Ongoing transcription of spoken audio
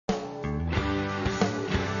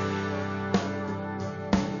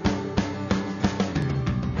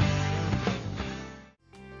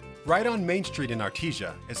Right on Main Street in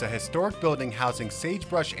Artesia is a historic building housing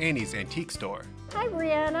Sagebrush Annie's antique store. Hi,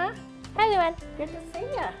 Brianna. Hi, Luann. Good to see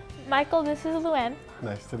you. Michael, this is Luann.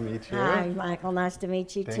 Nice to meet you. Hi, Michael. Nice to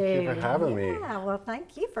meet you, too. Thank you for having me. Yeah, well,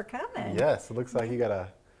 thank you for coming. Yes, it looks like you got a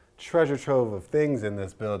treasure trove of things in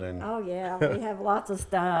this building. Oh, yeah. We have lots of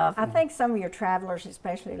stuff. I think some of your travelers,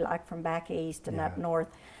 especially like from back east and up north,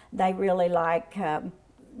 they really like,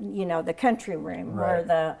 you know, the country room where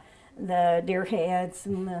the deer heads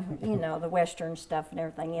and the, you know, the western stuff and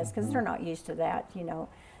everything is, because they're not used to that, you know.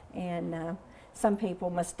 And some people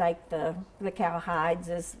mistake the cow hides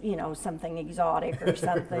as, you know, something exotic or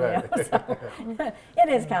something. You know? So, it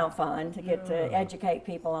is kind of fun to get to educate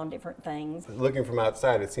people on different things. Looking from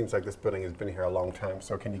outside, it seems like this building has been here a long time.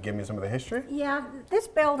 So can you give me some of the history? Yeah, this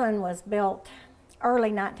building was built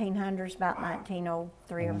early 1900s, about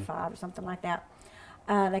 1903 or 5 or something like that.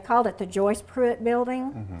 They called it the Joyce Pruitt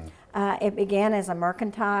Building. It began as a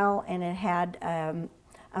mercantile, and it had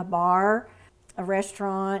a bar, a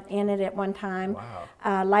restaurant in it at one time.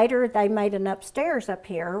 Wow. Later, they made an upstairs up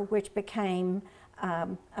here, which became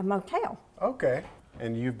a motel. Okay.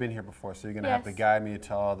 And you've been here before, so you're going to have to guide me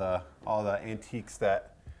to all the antiques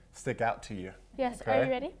that stick out to you. Yes, Okay. Are you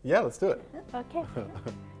ready? Yeah, let's do it. Okay.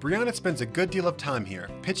 Brianna spends a good deal of time here,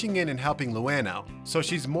 pitching in and helping Luann out, so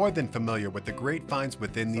she's more than familiar with the great finds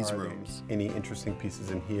within these rooms. Any interesting pieces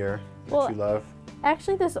in here that you love?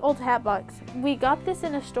 Actually, this old hat box, we got this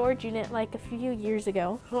in a storage unit like a few years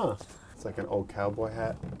ago. Huh. It's like an old cowboy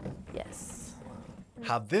hat. Yes.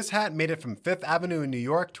 How this hat made it from 5th Avenue in New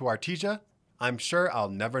York to Artesia, I'm sure I'll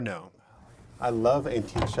never know. I love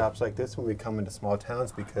antique shops like this when we come into small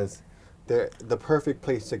towns because they're the perfect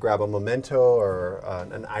place to grab a memento or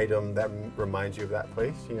an item that reminds you of that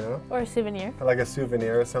place, you know? Or a souvenir. Like a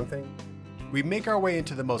souvenir or something. We make our way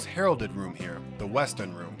into the most heralded room here, the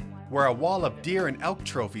Western Room, where a wall of deer and elk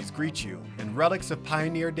trophies greet you, and relics of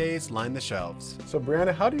pioneer days line the shelves. So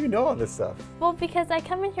Brianna, how do you know all this stuff? Well, because I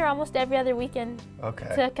come in here almost every other weekend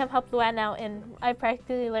to come help Luann out, and I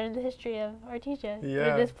practically learned the history of Artesia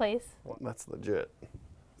through this place. Well, that's legit.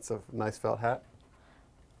 It's a nice felt hat.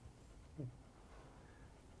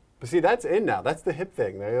 But see, that's in now. That's the hip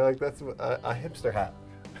thing. They're like, that's a hipster hat.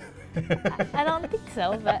 I don't think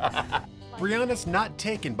so, but... Brianna's not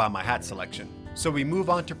taken by my hat selection, so we move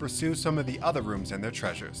on to pursue some of the other rooms and their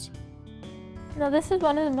treasures. No, this is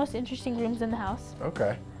one of the most interesting rooms in the house.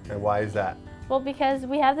 Okay. And why is that? Well, because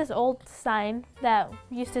we have this old sign that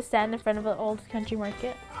used to stand in front of an old country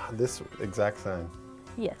market. This exact sign.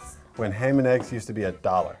 Yes. When ham and eggs used to be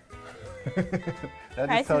 $1. That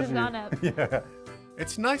Prices have gone up. Yeah.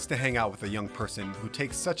 It's nice to hang out with a young person who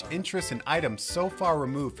takes such interest in items so far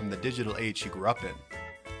removed from the digital age she grew up in.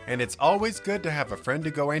 And it's always good to have a friend to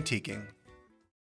go antiquing.